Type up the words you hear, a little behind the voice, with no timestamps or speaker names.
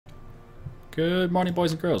Good morning,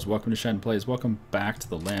 boys and girls. Welcome to Shenplays. Welcome back to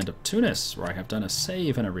the land of Tunis, where I have done a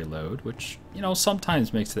save and a reload, which, you know,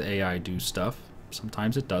 sometimes makes the AI do stuff.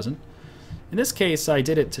 Sometimes it doesn't. In this case, I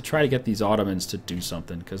did it to try to get these Ottomans to do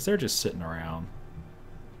something, because they're just sitting around.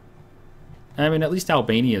 I mean, at least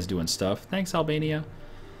Albania is doing stuff. Thanks, Albania.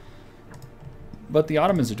 But the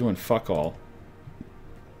Ottomans are doing fuck all.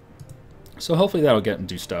 So hopefully that'll get them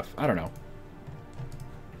to do stuff. I don't know.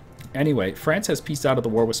 Anyway, France has peaced out of the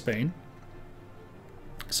war with Spain.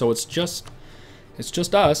 So it's just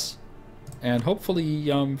us, and hopefully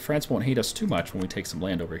France won't hate us too much when we take some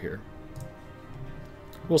land over here.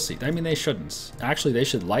 We'll see. I mean, they shouldn't. Actually, they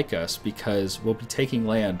should like us because we'll be taking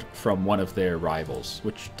land from one of their rivals,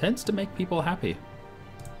 which tends to make people happy.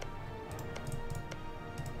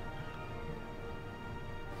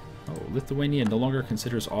 Oh, Lithuania no longer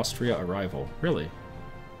considers Austria a rival. Really?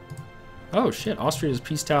 Oh shit, Austria has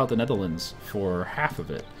pieced out the Netherlands for half of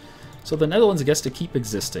it. So the Netherlands gets to keep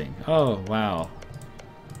existing. Oh, wow.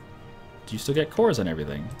 Do you still get cores and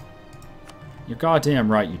everything? You're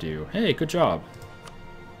goddamn right you do. Hey, good job.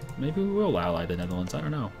 Maybe we will ally the Netherlands, I don't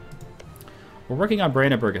know. We're working on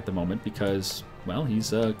Brandenburg at the moment because, well,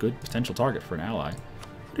 he's a good potential target for an ally.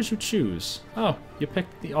 What did you choose? Oh, you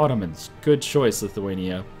picked the Ottomans. Good choice,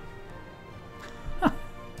 Lithuania.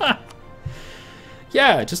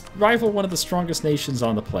 Yeah, just rival one of the strongest nations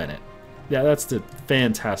on the planet. Yeah, that's the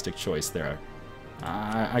fantastic choice there.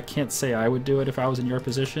 I can't say I would do it if I was in your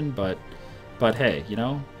position, but hey, you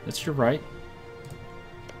know, that's your right.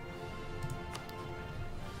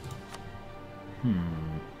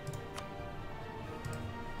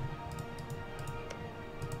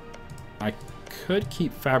 I could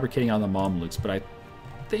keep fabricating on the Mamluks, but I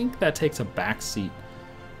think that takes a back seat.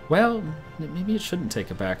 Well, maybe it shouldn't take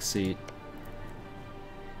a back seat.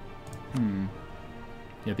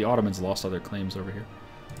 Yeah, the Ottomans lost other claims over here.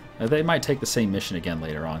 They might take the same mission again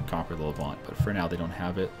later on, conquer the Levant, but for now they don't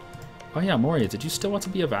have it. Oh yeah, Moria, did you still want to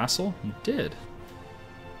be a vassal? You did.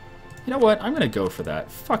 You know what? I'm going to go for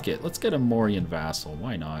that. Fuck it. Let's get a Mauryan vassal.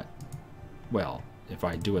 Why not? Well, if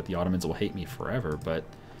I do it, the Ottomans will hate me forever, but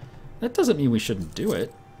that doesn't mean we shouldn't do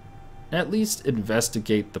it. At least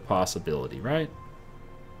investigate the possibility, right?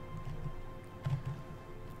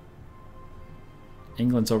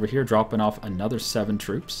 England's over here dropping off another 7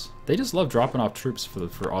 troops. They just love dropping off troops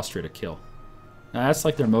for Austria to kill. Now, that's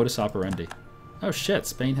like their modus operandi. Oh shit,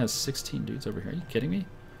 Spain has 16 dudes over here. Are you kidding me?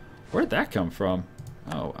 Where'd that come from?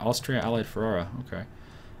 Oh, Austria allied Ferrara. Okay.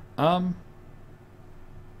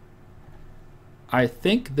 I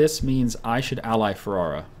think this means I should ally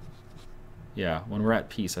Ferrara. Yeah, when we're at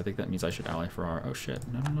peace, I think that means I should ally Ferrara. Oh shit.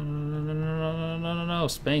 No, no, no, no, no, no, no, no, no,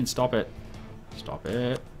 Spain, stop it. Stop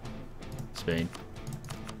it. Spain.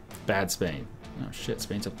 Bad Spain. Oh shit,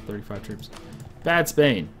 Spain's up to 35 troops. Bad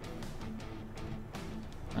Spain.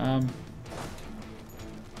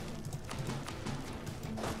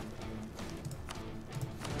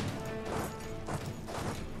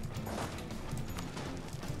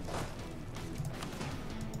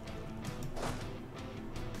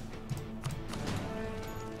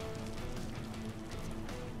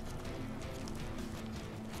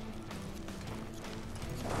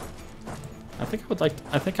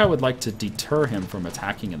 I think I would like to deter him from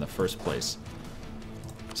attacking in the first place.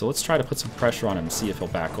 So let's try to put some pressure on him and see if he'll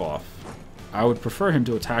back off. I would prefer him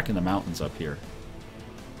to attack in the mountains up here.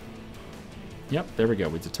 Yep, there we go.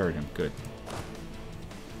 We deterred him. Good.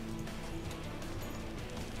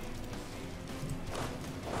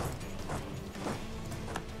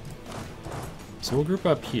 So we'll group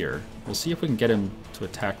up here. We'll see if we can get him to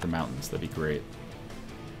attack the mountains. That'd be great.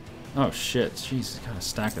 Oh shit, jeez, got a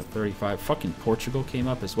stack of 35. Fucking Portugal came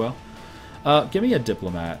up as well. Give me a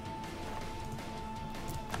diplomat.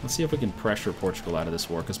 Let's see if we can pressure Portugal out of this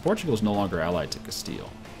war, because Portugal is no longer allied to Castile.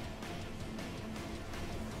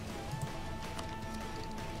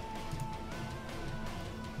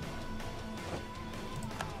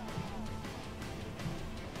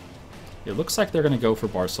 It looks like they're going to go for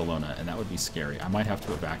Barcelona, and that would be scary. I might have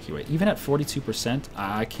to evacuate. Even at 42%,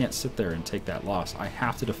 I can't sit there and take that loss. I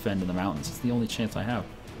have to defend in the mountains. It's the only chance I have.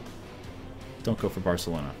 Don't go for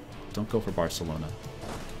Barcelona. Don't go for Barcelona.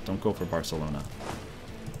 Don't go for Barcelona.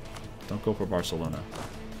 Don't go for Barcelona.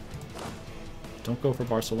 Don't go for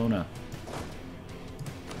Barcelona.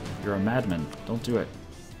 You're a madman. Don't do it.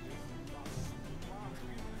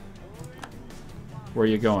 Where are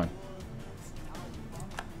you going?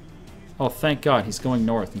 Oh, thank God, he's going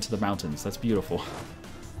north into the mountains. That's beautiful.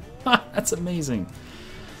 That's amazing.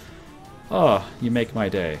 Oh, you make my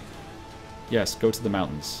day. Yes, go to the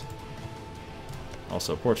mountains.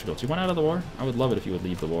 Also, Portugal, do you want out of the war? I would love it if you would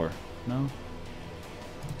leave the war. No?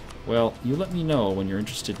 Well, you let me know when you're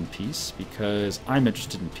interested in peace, because I'm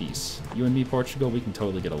interested in peace. You and me, Portugal, we can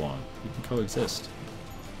totally get along. We can coexist.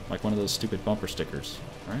 Like one of those stupid bumper stickers,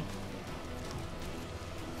 right?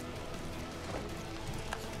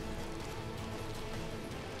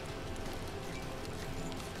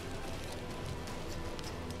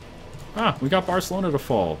 Ah, we got Barcelona to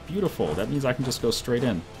fall. Beautiful. That means I can just go straight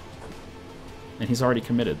in. And he's already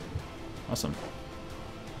committed. Awesome.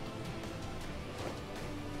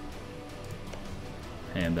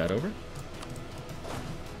 Hand that over.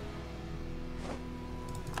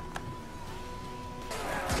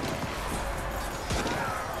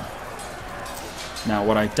 Now,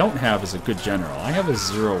 what I don't have is a good general. I have a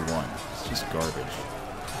 0-1. It's just garbage.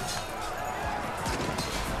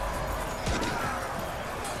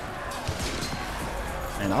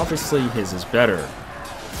 And obviously his is better.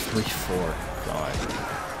 3-4. God.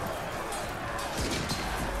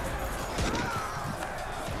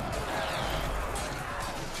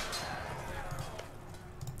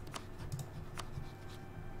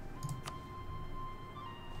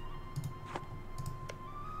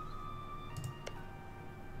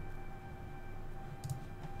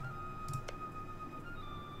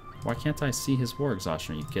 Why can't I see his war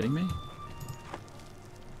exhaustion? Are you kidding me?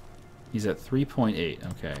 He's at 3.8.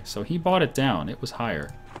 Okay, so he bought it down. It was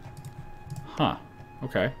higher. Huh.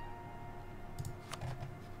 Okay.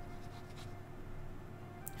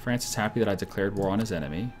 France is happy that I declared war on his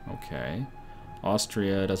enemy. Okay.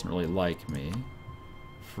 Austria doesn't really like me.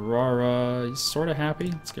 Ferrara is sort of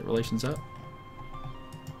happy. Let's get relations up.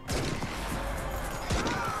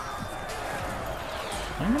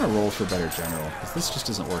 I'm gonna roll for better general, because this just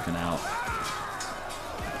isn't working out.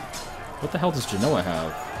 What the hell does Genoa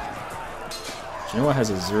have? Genoa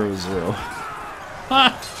has a 0-0.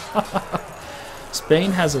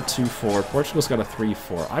 Spain has a 2-4. Portugal's got a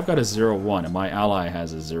 3-4. I've got a 0-1, and my ally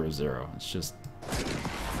has a 0-0. It's just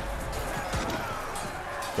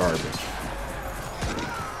garbage.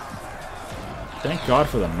 Thank God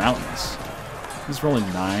for the mountains. He's rolling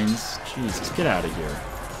 9s. Jesus, get out of here.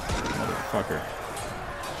 Motherfucker.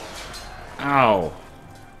 Ow.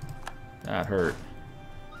 That hurt.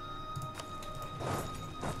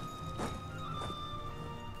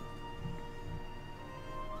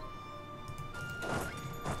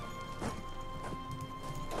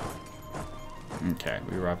 Okay,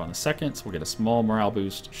 we arrive on the 2nd, so we'll get a small morale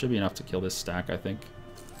boost. Should be enough to kill this stack, I think.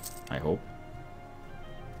 I hope.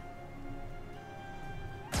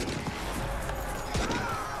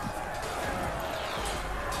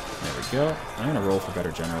 There we go. I'm gonna roll for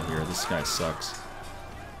better general here. This guy sucks.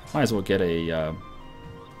 Might as well get a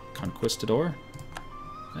Conquistador.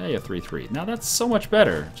 Hey, a 3-3. Now that's so much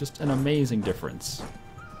better. Just an amazing difference.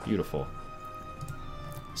 Beautiful.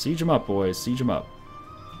 Siege him up, boys. Siege him up.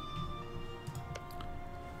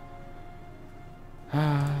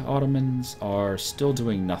 Ottomans are still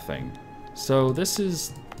doing nothing. So this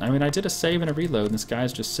is... I mean, I did a save and a reload, and this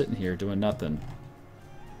guy's just sitting here doing nothing.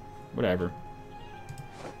 Whatever.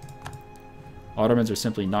 Ottomans are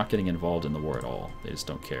simply not getting involved in the war at all. They just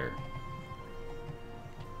don't care.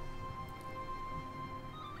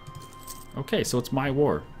 Okay, so it's my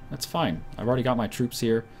war. That's fine. I've already got my troops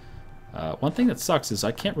here. One thing that sucks is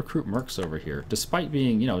I can't recruit mercs over here. Despite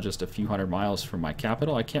being, you know, just a few hundred miles from my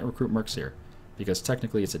capital, I can't recruit mercs here. Because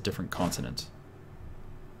technically it's a different continent.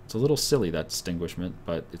 It's a little silly, that distinguishment,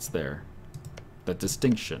 but it's there. That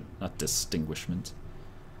distinction, not distinguishment.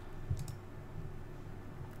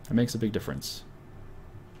 It makes a big difference.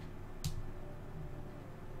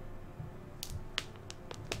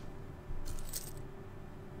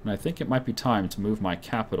 And I think it might be time to move my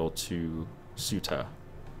capital to Ceuta.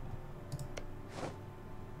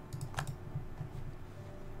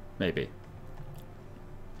 Maybe.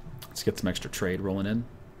 Let's get some extra trade rolling in.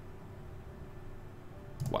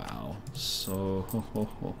 Wow, so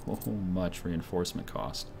much reinforcement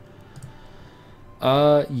cost.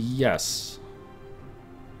 Yes.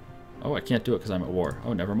 Oh, I can't do it because I'm at war.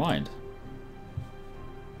 Oh, never mind.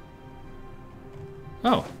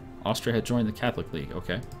 Oh, Austria had joined the Catholic League.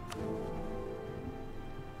 Okay.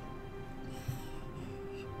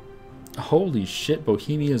 Holy shit,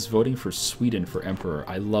 Bohemia is voting for Sweden for emperor.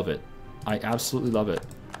 I love it. I absolutely love it.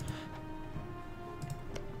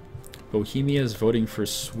 Bohemia is voting for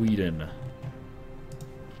Sweden.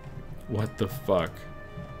 What the fuck?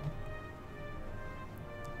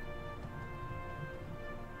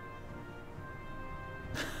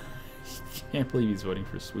 Can't believe he's voting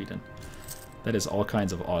for Sweden. That is all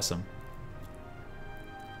kinds of awesome.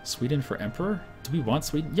 Sweden for emperor? Do we want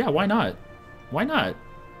Sweden? Yeah, why not? Why not?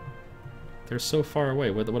 They're so far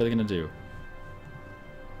away. What are they going to do?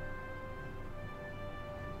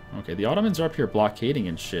 Okay, the Ottomans are up here blockading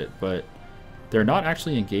and shit, but they're not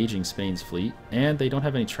actually engaging Spain's fleet, and they don't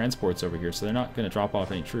have any transports over here, so they're not going to drop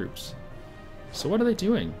off any troops. So what are they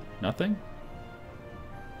doing? Nothing?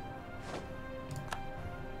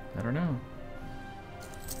 I don't know.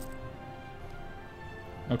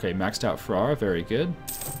 Okay, maxed out Ferrara, very good.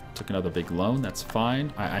 Took another big loan, that's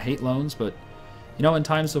fine. I hate loans, but you know, in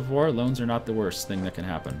times of war, loans are not the worst thing that can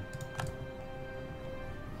happen.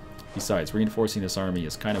 Besides, reinforcing this army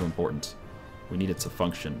is kind of important. We need it to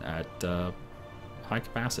function at high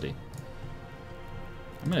capacity.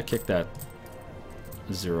 I'm gonna kick that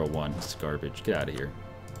 0-1. It's garbage. Get out of here.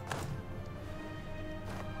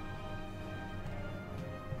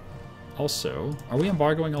 Also, are we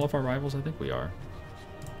embargoing all of our rivals? I think we are.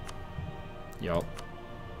 Yup.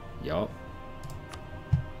 Yup.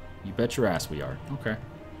 You bet your ass we are. Okay.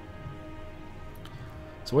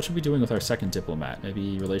 So what should we be doing with our second diplomat?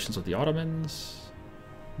 Maybe relations with the Ottomans?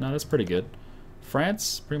 No, that's pretty good.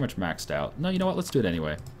 France, pretty much maxed out. No, you know what? Let's do it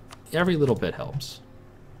anyway. Every little bit helps.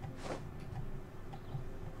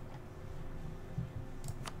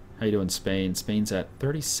 How you doing, Spain? Spain's at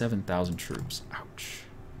 37,000 troops. Ouch.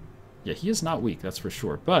 Yeah, he is not weak, that's for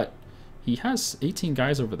sure. But he has 18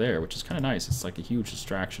 guys over there, which is kind of nice. It's like a huge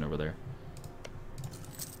distraction over there.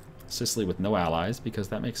 Sicily with no allies, because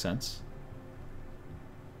that makes sense.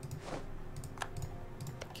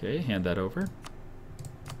 Okay, hand that over.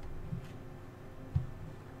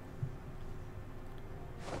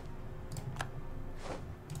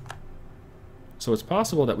 So it's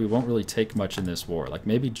possible that we won't really take much in this war. Like,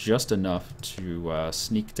 maybe just enough to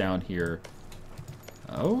sneak down here.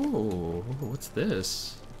 Oh, what's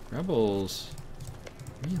this? Rebels.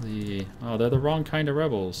 Really? Oh, they're the wrong kind of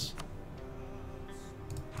rebels.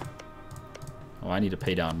 Oh, I need to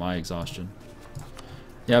pay down my exhaustion.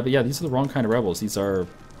 Yeah, but yeah, these are the wrong kind of rebels. These are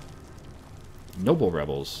noble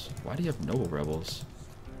rebels. Why do you have noble rebels?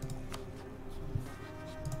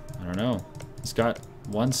 I don't know. He's got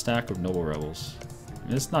one stack of noble rebels. I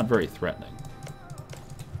mean, it's not very threatening.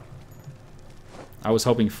 I was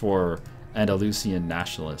hoping for Andalusian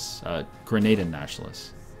nationalists, Grenadan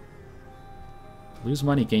nationalists. Lose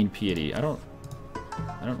money, gain piety. I don't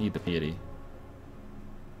need the piety.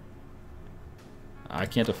 I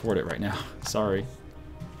can't afford it right now. Sorry.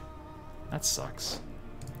 That sucks.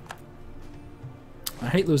 I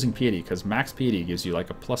hate losing piety because max piety gives you like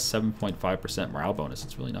a plus 7.5% morale bonus.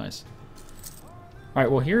 It's really nice. All right,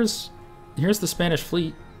 well here's the Spanish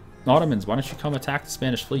fleet. Ottomans, why don't you come attack the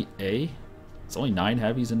Spanish fleet? It's only 9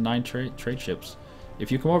 heavies and 9 trade ships. If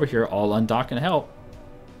you come over here, I'll undock and help.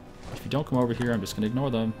 If you don't come over here, I'm just gonna ignore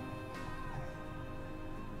them.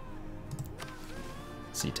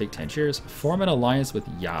 Let's see, take Tangiers. Form an alliance with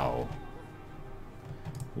Yao.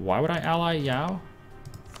 Why would I ally Yao?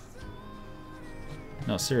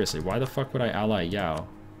 No, seriously, why the fuck would I ally Yao?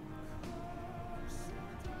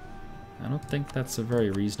 I don't think that's a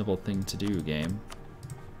very reasonable thing to do, game.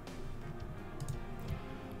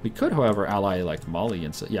 We could, however, ally like Mali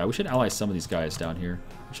and so. Yeah, we should ally some of these guys down here.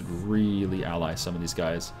 We should really ally some of these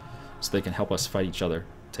guys so they can help us fight each other.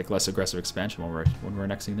 Take less aggressive expansion when we're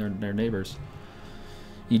annexing their neighbors.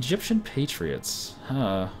 Egyptian patriots,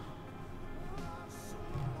 huh?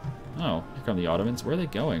 Oh, here come the Ottomans. Where are they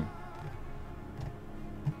going?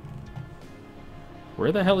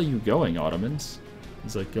 Where the hell are you going, Ottomans?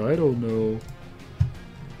 He's like, I don't know.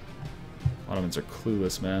 Ottomans are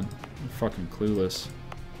clueless, man. They're fucking clueless.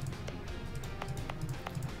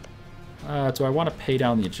 Do I want to pay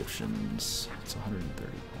down the Egyptians? It's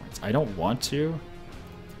 130 points. I don't want to,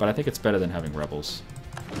 but I think it's better than having rebels.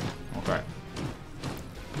 Okay.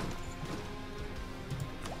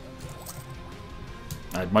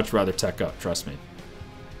 I'd much rather tech up, trust me.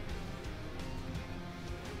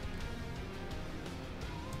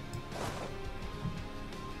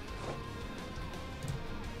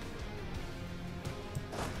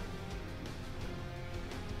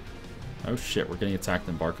 Oh shit, we're getting attacked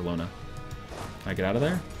in Barcelona. Can I get out of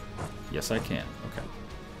there? Yes, I can. Okay.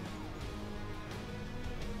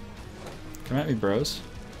 Come at me, bros.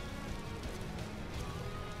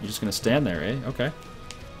 You're just gonna stand there, eh? Okay.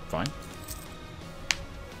 Fine.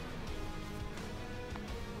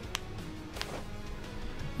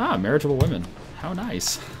 Ah, marriageable women. How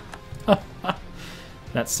nice.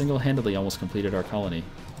 That single-handedly almost completed our colony.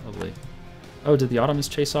 Lovely. Oh, did the Ottomans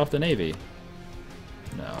chase off the navy?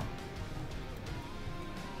 No.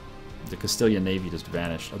 The Castilian navy just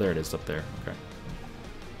vanished. Oh, there it is up there. Okay.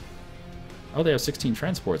 Oh, they have 16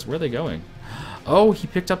 transports. Where are they going? Oh, he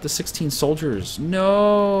picked up the 16 soldiers.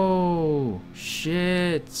 No!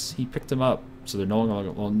 Shit! He picked them up. So they're no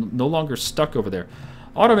longer stuck over there.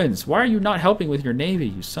 Ottomans, why are you not helping with your navy,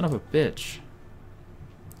 you son of a bitch?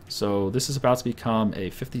 So this is about to become a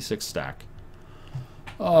 56 stack.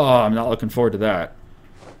 Oh, I'm not looking forward to that.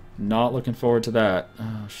 Not looking forward to that.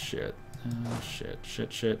 Oh, shit. Oh, shit.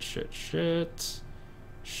 Shit, shit, shit, shit.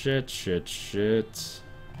 Shit, shit, shit.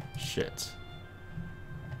 Shit.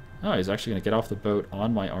 Oh, he's actually going to get off the boat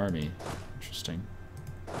on my army. Interesting.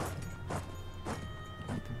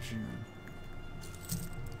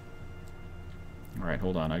 Alright,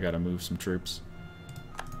 hold on. I gotta move some troops.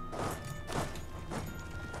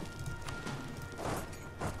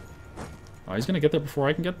 Oh, he's gonna get there before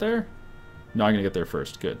I can get there? No, I'm gonna get there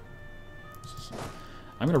first. Good.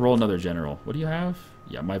 I'm gonna roll another general. What do you have?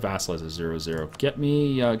 Yeah, my vassal has a 0-0. Get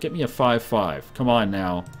me a 5-5. Come on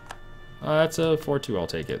now. That's a 4-2. I'll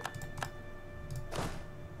take it.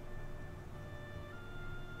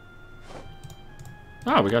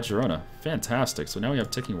 Ah, we got Girona. Fantastic. So now we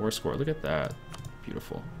have ticking war score. Look at that.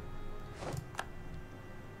 Beautiful.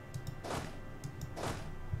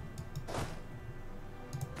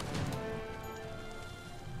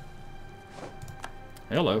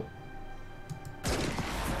 Hello.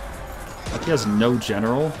 Like he has no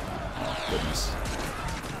general. Oh, goodness.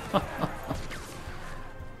 Well,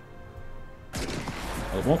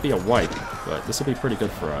 it won't be a wipe, but this will be pretty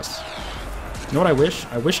good for us. You know what I wish?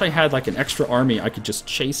 I wish I had like an extra army I could just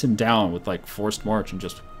chase him down with like forced march and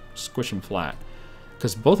just squish him flat.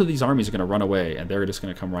 Because both of these armies are going to run away and they're just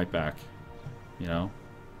going to come right back. You know?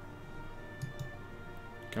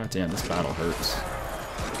 God damn, this battle hurts.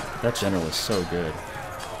 That general is so good.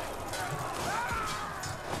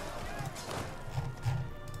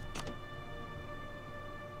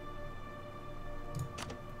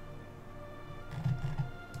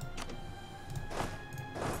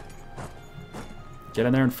 Get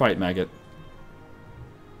in there and fight, maggot.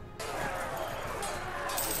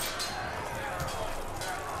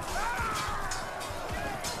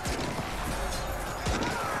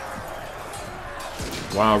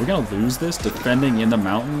 Wow, are we gonna lose this defending in the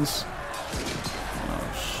mountains?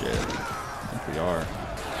 Oh shit. I think we are.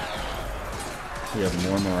 We have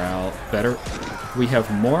more morale, better. We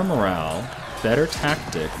have more morale, better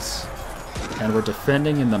tactics, and we're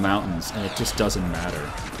defending in the mountains, and it just doesn't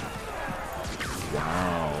matter.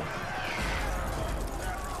 Wow.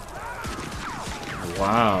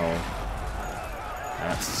 Wow.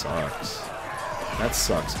 That sucks. That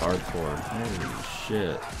sucks hardcore. Holy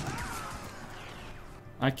shit.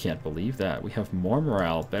 I can't believe that. We have more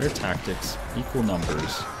morale, better tactics, equal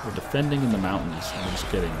numbers. We're defending in the mountains, and we're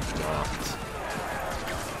just getting rocked.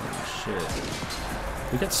 Holy shit.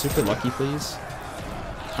 Can we get super lucky, please?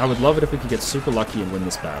 I would love it if we could get super lucky and win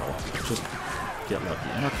this battle. Just get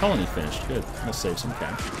lucky. And our colony finished. Good. We'll save some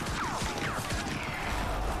cash.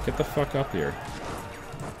 Get the fuck up here.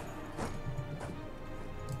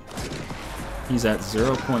 He's at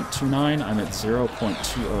 0.29. I'm at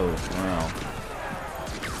 0.20. Wow.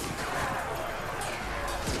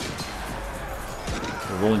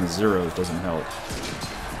 Rolling zeros doesn't help.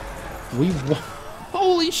 We won.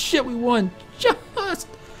 Holy shit, we won.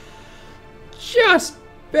 Just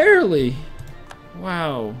barely.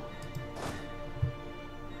 Wow.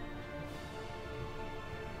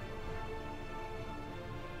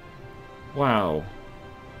 Wow.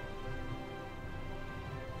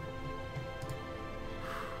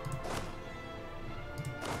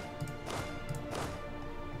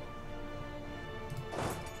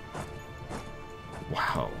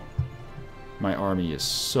 Wow. My army is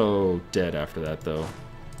so dead after that, though.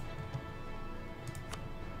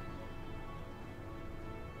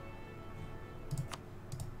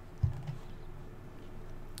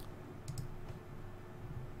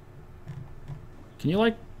 Can you,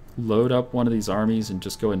 like, load up one of these armies and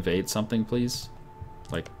just go invade something, please?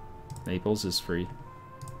 Like, Naples is free.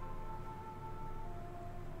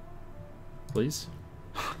 Please?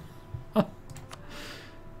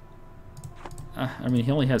 I mean,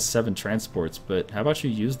 he only has 7 transports, but how about you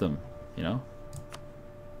use them, you know?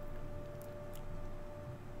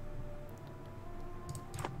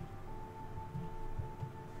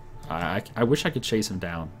 I wish I could chase him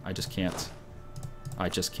down. I just can't. I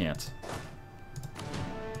just can't.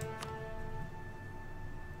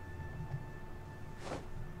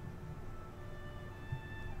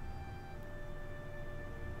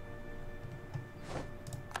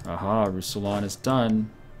 Aha, Ruslan is done.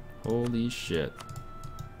 Holy shit.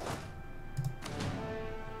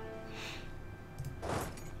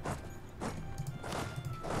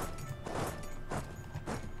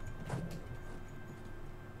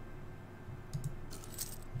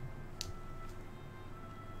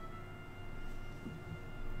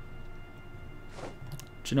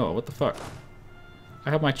 But you know what the fuck? I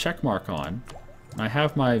have my check mark on. And I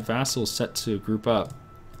have my vassals set to group up.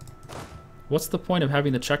 What's the point of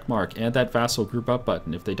having the check mark and that vassal group up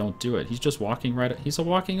button if they don't do it? He's just walking right... He's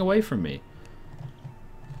walking away from me.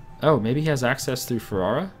 Oh, maybe he has access through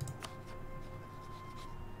Ferrara?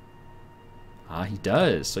 Ah, he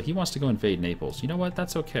does. So he wants to go invade Naples. You know what?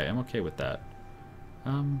 That's okay. I'm okay with that.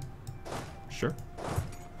 Sure.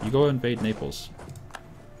 You go invade Naples.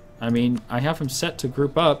 I mean, I have him set to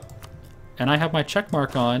group up, and I have my check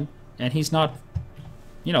mark on, and he's not...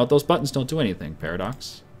 You know, those buttons don't do anything,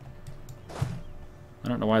 Paradox. I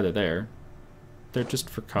don't know why they're there. They're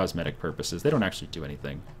just for cosmetic purposes. They don't actually do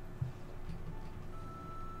anything.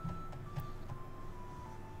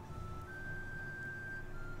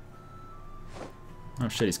 Oh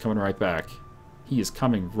shit, he's coming right back. He is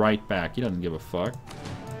coming right back. He doesn't give a fuck.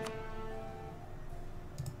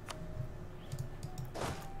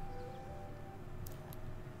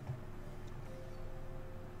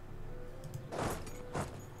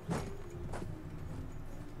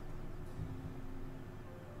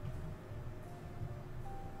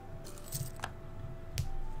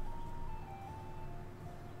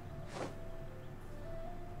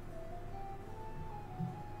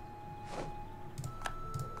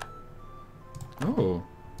 Oh.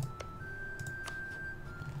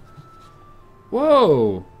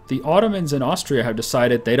 Whoa! The Ottomans in Austria have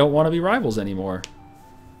decided they don't want to be rivals anymore.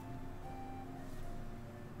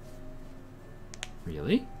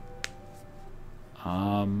 Really?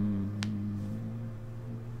 I'm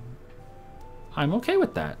okay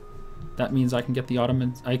with that. That means I can get the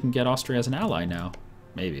Ottomans... I can get Austria as an ally now.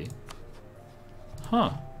 Maybe.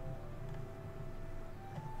 Huh.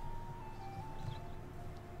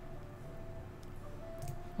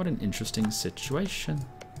 What an interesting situation.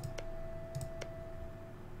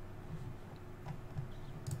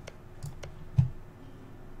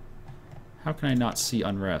 How can I not see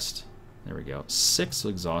unrest? There we go. 6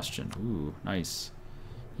 exhaustion. Ooh, nice.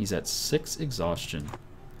 He's at 6 exhaustion.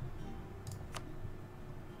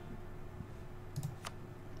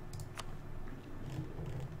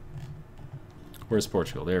 Where's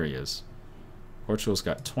Portugal? There he is. Portugal's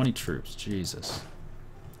got 20 troops. Jesus.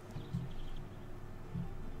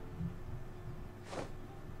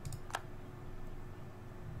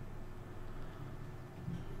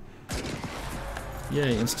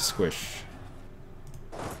 Yay, insta-squish.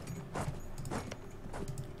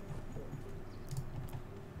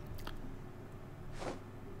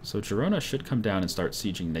 So Girona should come down and start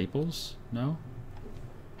sieging Naples? No?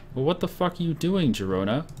 Well, what the fuck are you doing,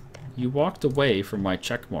 Girona? You walked away from my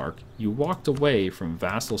check mark. You walked away from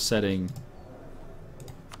vassal setting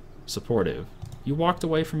supportive. You walked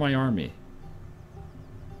away from my army.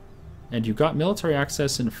 And you got military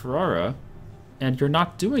access in Ferrara, and you're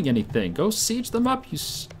not doing anything. Go siege them up, you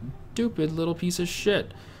stupid little piece of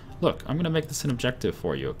shit. Look, I'm gonna make this an objective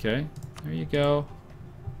for you, okay? There you go.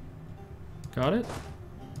 Got it?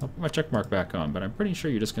 I'll put my check mark back on, but I'm pretty sure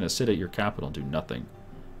you're just gonna sit at your capital and do nothing.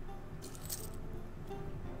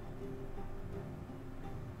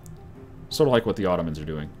 Sort of like what the Ottomans are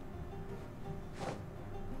doing.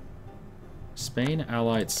 Spain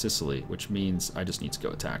allied Sicily, which means I just need to go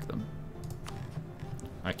attack them.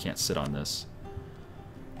 I can't sit on this.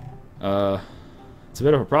 It's a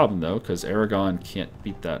bit of a problem, though, because Aragon can't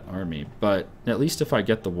beat that army. But at least if I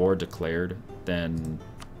get the war declared, then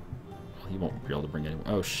he won't be able to bring anyone.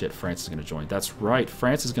 Oh, shit, France is going to join. That's right,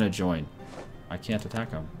 France is going to join. I can't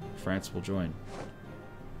attack him. France will join.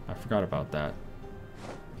 I forgot about that.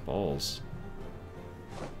 Balls.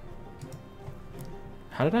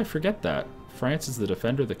 How did I forget that? France is the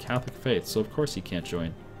defender of the Catholic faith, so of course he can't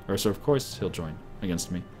join. Or so of course he'll join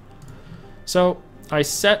against me. So I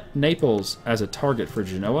set Naples as a target for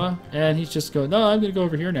Genoa, and he's just going, no, I'm going to go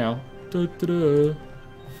over here now. Da, da, da.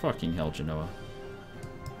 Fucking hell, Genoa.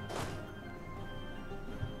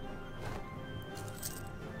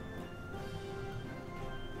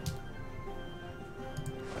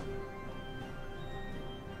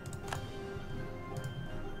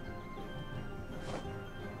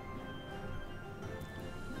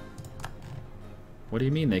 What do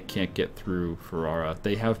you mean they can't get through Ferrara?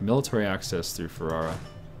 They have military access through Ferrara.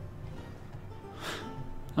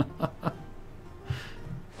 Alright,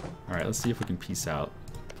 let's see if we can peace out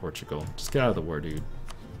Portugal. Just get out of the war, dude.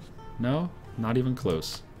 No? Not even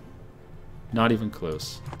close. Not even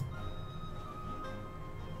close.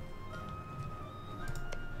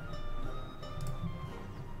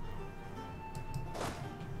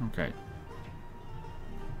 Okay.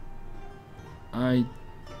 I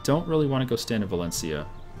don't really want to go stand in Valencia.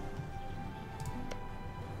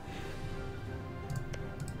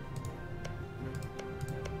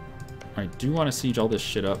 I do want to siege all this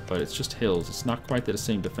shit up, but it's just hills. It's not quite the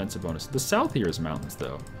same defensive bonus. The south here is mountains,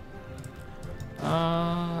 though.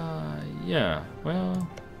 Yeah, well...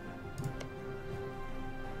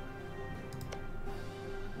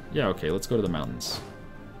 Yeah, okay, let's go to the mountains.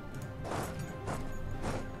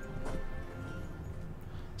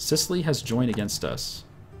 Sicily has joined against us.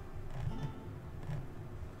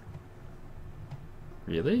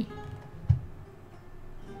 Really?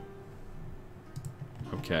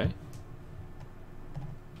 Okay.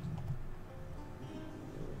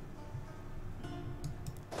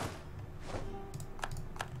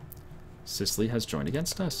 Sicily has joined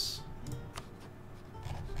against us.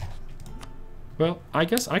 Well, I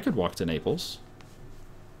guess I could walk to Naples.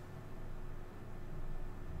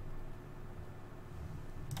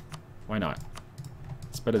 Why not?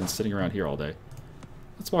 It's better than sitting around here all day.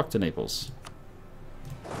 Let's walk to Naples.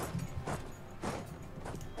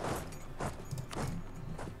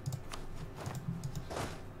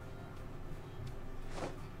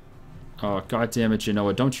 Oh, God damn it,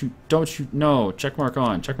 Genoa. Don't you, no.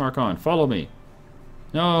 Checkmark on. Follow me.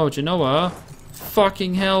 No, Genoa.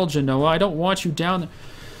 Fucking hell, Genoa. I don't want you down there.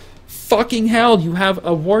 Fucking hell, you have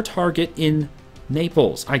a war target in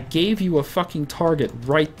Naples. I gave you a fucking target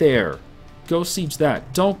right there. Go siege that.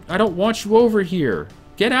 I don't want you over here.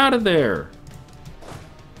 Get out of there.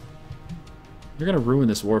 You're gonna ruin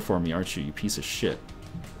this war for me, aren't you, you piece of shit.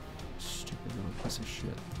 Stupid little piece of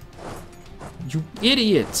shit. You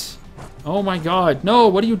idiot! Oh my god, no,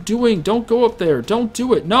 what are you doing? Don't go up there. Don't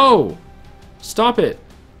do it. No! Stop it.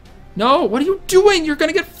 No, what are you doing? You're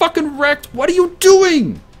gonna get fucking wrecked. What are you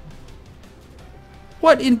doing?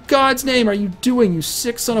 What in God's name are you doing, you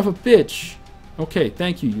sick son of a bitch? Okay,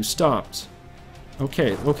 thank you. You stopped.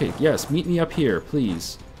 Okay, yes, meet me up here,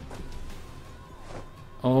 please.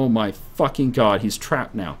 Oh my fucking god, he's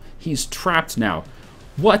trapped now. He's trapped now.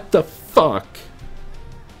 What the fuck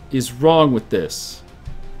is wrong with this?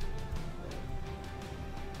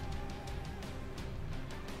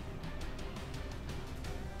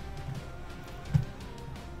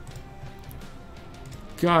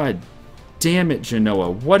 God damn it,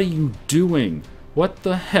 Genoa. What are you doing? What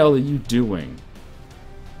the hell are you doing?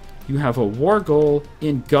 You have a war goal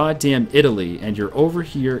in goddamn Italy, and you're over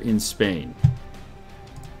here in Spain.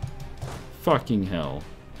 Fucking hell.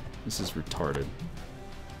 This is retarded.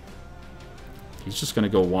 He's just gonna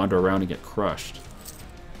go wander around and get crushed.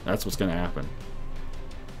 That's what's gonna happen.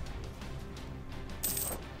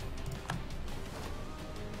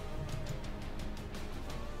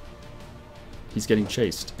 He's getting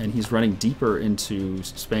chased, and he's running deeper into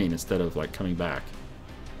Spain instead of, like, coming back.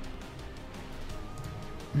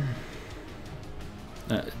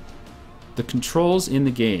 The controls in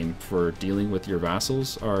the game for dealing with your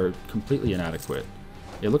vassals are completely inadequate.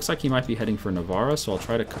 It looks like he might be heading for Navarra, so I'll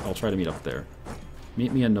try to meet up there.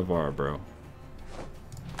 Meet me in Navarra, bro.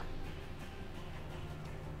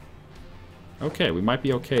 Okay, we might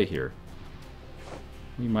be okay here.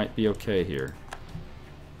 We might be okay here.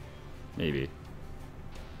 Maybe.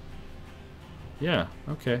 Yeah,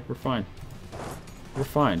 okay, we're fine. We're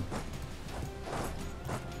fine.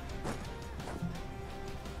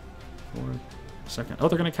 For a second. Oh,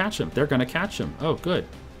 they're gonna catch him. They're gonna catch him. Oh, good.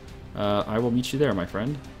 I will meet you there, my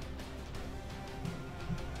friend.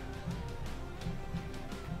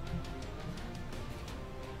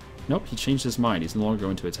 Nope, he changed his mind. He's no longer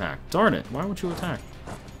going to attack. Darn it, why won't you attack?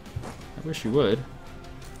 I wish you would.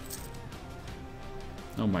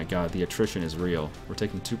 Oh my god, the attrition is real. We're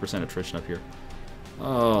taking 2% attrition up here.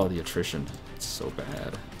 Oh, the attrition. It's so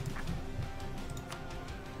bad.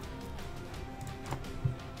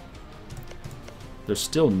 There's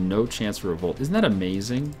still no chance for revolt. Isn't that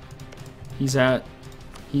amazing? He's at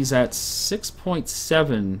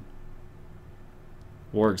 6.7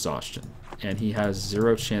 war exhaustion, and he has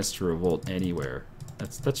 0 chance to revolt anywhere.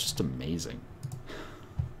 That's just amazing.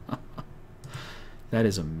 That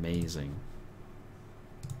is amazing.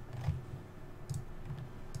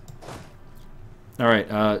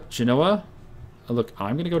 Alright, Genoa? Look,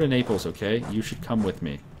 I'm gonna go to Naples, okay? You should come with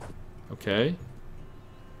me. Okay?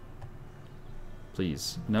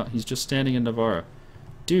 Please. No, he's just standing in Navarra.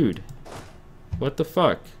 Dude. What the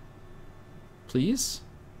fuck? Please?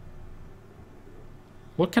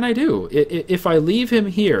 What can I do? If I leave him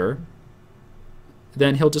here,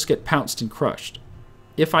 then he'll just get pounced and crushed.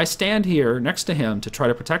 If I stand here next to him to try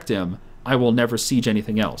to protect him, I will never siege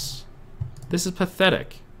anything else. This is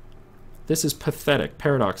pathetic. This is pathetic.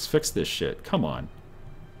 Paradox, fix this shit. Come on.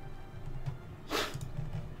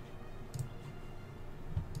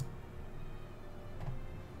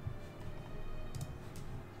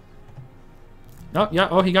 Oh, yeah,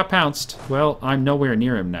 oh, he got pounced. Well, I'm nowhere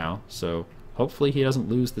near him now, so hopefully he doesn't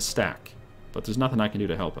lose the stack. But there's nothing I can do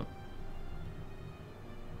to help him.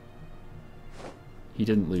 He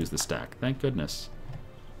didn't lose the stack. Thank goodness.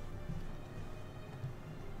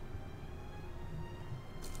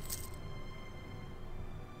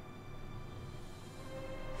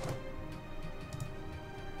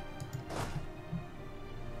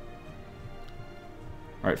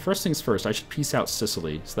 Alright, first things first, I should peace out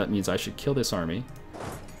Sicily, so that means I should kill this army,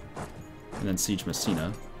 and then siege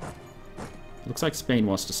Messina. Looks like Spain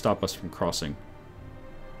wants to stop us from crossing.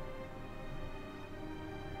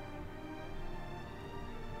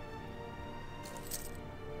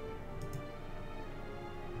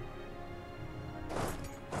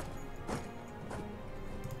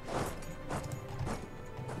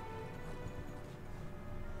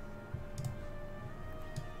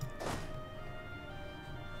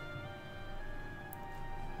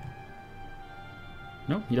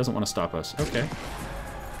 No, he doesn't want to stop us. Okay.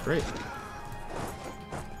 Great.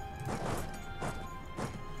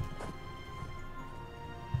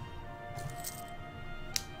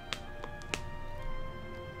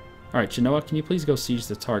 Alright, Genoa, can you please go siege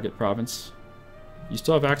the target province? You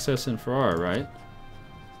still have access in Ferrara, right?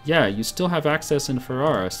 Yeah, you still have access in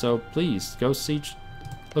Ferrara, so please, go siege...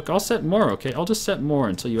 Look, I'll set more, okay? I'll just set more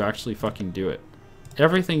until you actually fucking do it.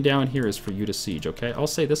 Everything down here is for you to siege, okay? I'll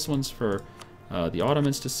say this one's for... the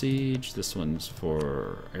Ottomans to siege, this one's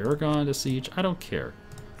for Aragon to siege, I don't care.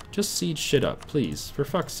 Just siege shit up, please, for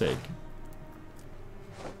fuck's sake.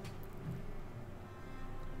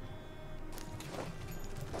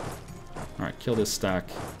 Alright, kill this stack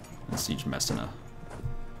and siege Messina.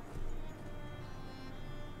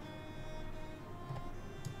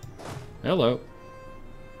 Hello.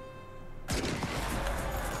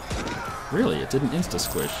 Really, it didn't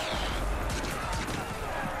insta-squish.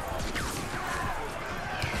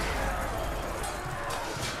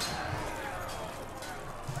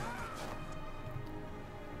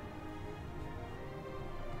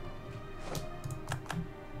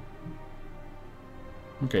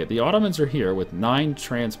 Okay, the Ottomans are here with 9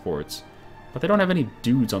 transports, but they don't have any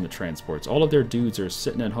dudes on the transports. All of their dudes are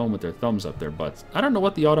sitting at home with their thumbs up their butts. I don't know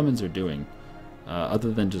what the Ottomans are doing,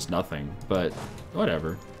 other than just nothing, but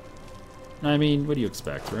whatever. I mean, what do you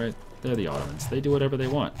expect, right? They're the Ottomans. They do whatever they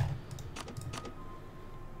want.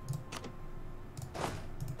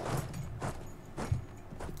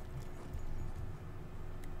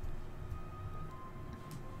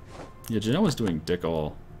 Yeah, Genoa's doing dick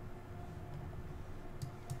all.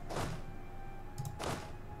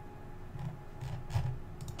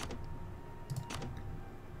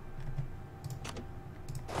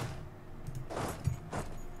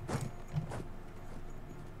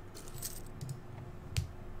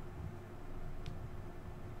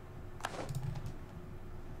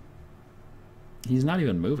 He's not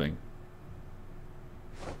even moving.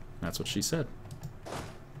 That's what she said.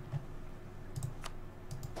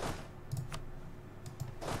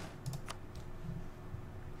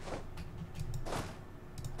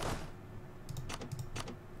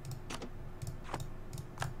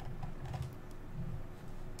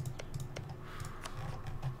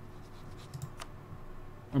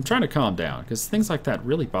 I'm trying to calm down, because things like that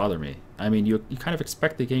really bother me. I mean, you kind of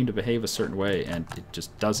expect the game to behave a certain way, and it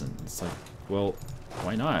just doesn't. It's like, well,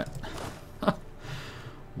 why not?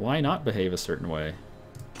 Why not behave a certain way?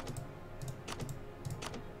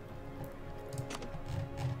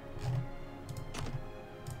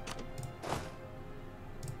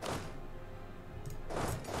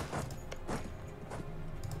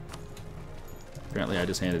 Apparently I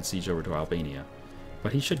just handed siege over to Albania,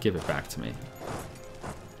 but he should give it back to me.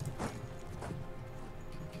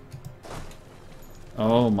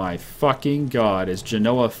 Oh my fucking god, is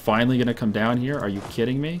Genoa finally gonna come down here? Are you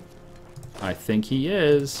kidding me? I think he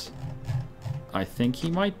is. I think he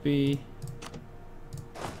might be.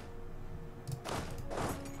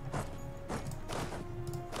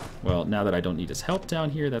 Well, now that I don't need his help down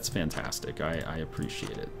here, that's fantastic. I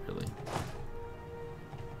appreciate it, really.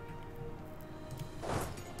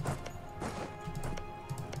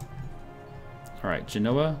 Alright,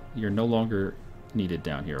 Genoa, you're no longer needed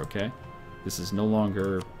down here, okay? This is no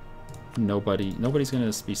longer... Nobody's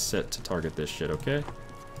gonna be set to target this shit, okay?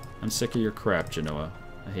 I'm sick of your crap, Genoa.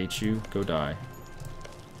 I hate you. Go die.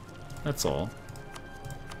 That's all.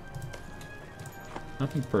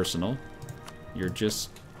 Nothing personal. You're just...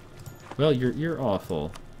 Well, you're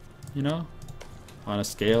awful. You know? On a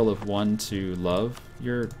scale of 1 to love,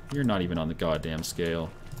 you're not even on the goddamn scale.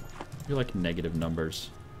 You're like negative numbers.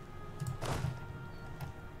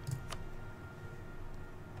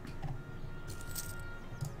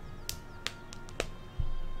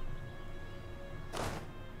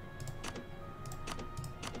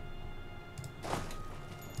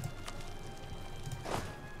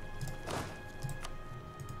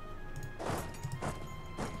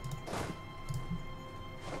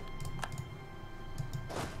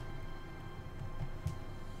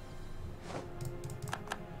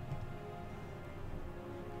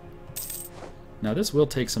 Now this will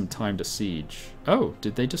take some time to siege. Oh,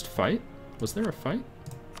 did they just fight? Was there a fight?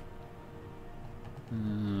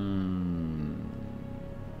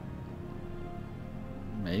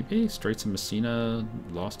 Maybe? Straits of Messina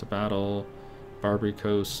lost a battle. Barbary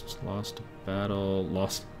Coast lost a battle.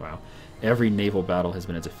 Lost... Wow. Every naval battle has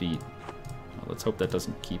been a defeat. Well, let's hope that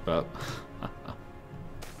doesn't keep up.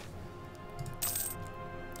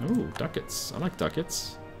 Ooh, ducats. I like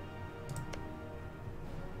ducats.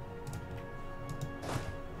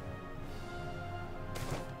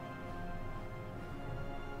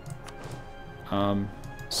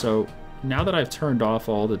 So now that I've turned off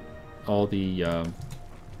all the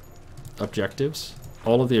objectives,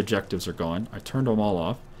 all of the objectives are gone. I turned them all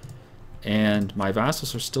off, and my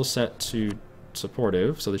vassals are still set to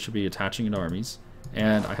supportive, so they should be attaching into armies.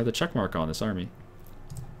 And I have the check mark on this army.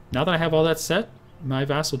 Now that I have all that set, my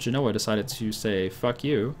vassal Genoa decided to say fuck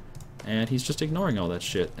you, and he's just ignoring all that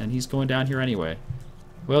shit, and he's going down here anyway.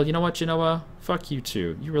 Well, you know what, Genoa? Fuck you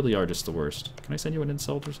too. You really are just the worst. Can I send you an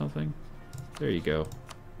insult or something? There you go.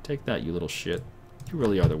 Take that, you little shit. You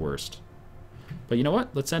really are the worst. But you know what?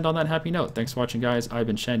 Let's end on that happy note. Thanks for watching, guys. I've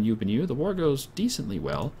been Shen, you've been you. The war goes decently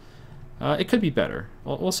well. It could be better.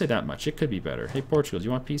 We'll say that much. It could be better. Hey, Portugal, do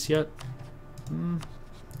you want peace yet?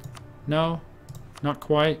 No? Not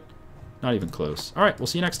quite? Not even close. Alright, we'll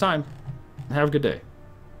see you next time. Have a good day.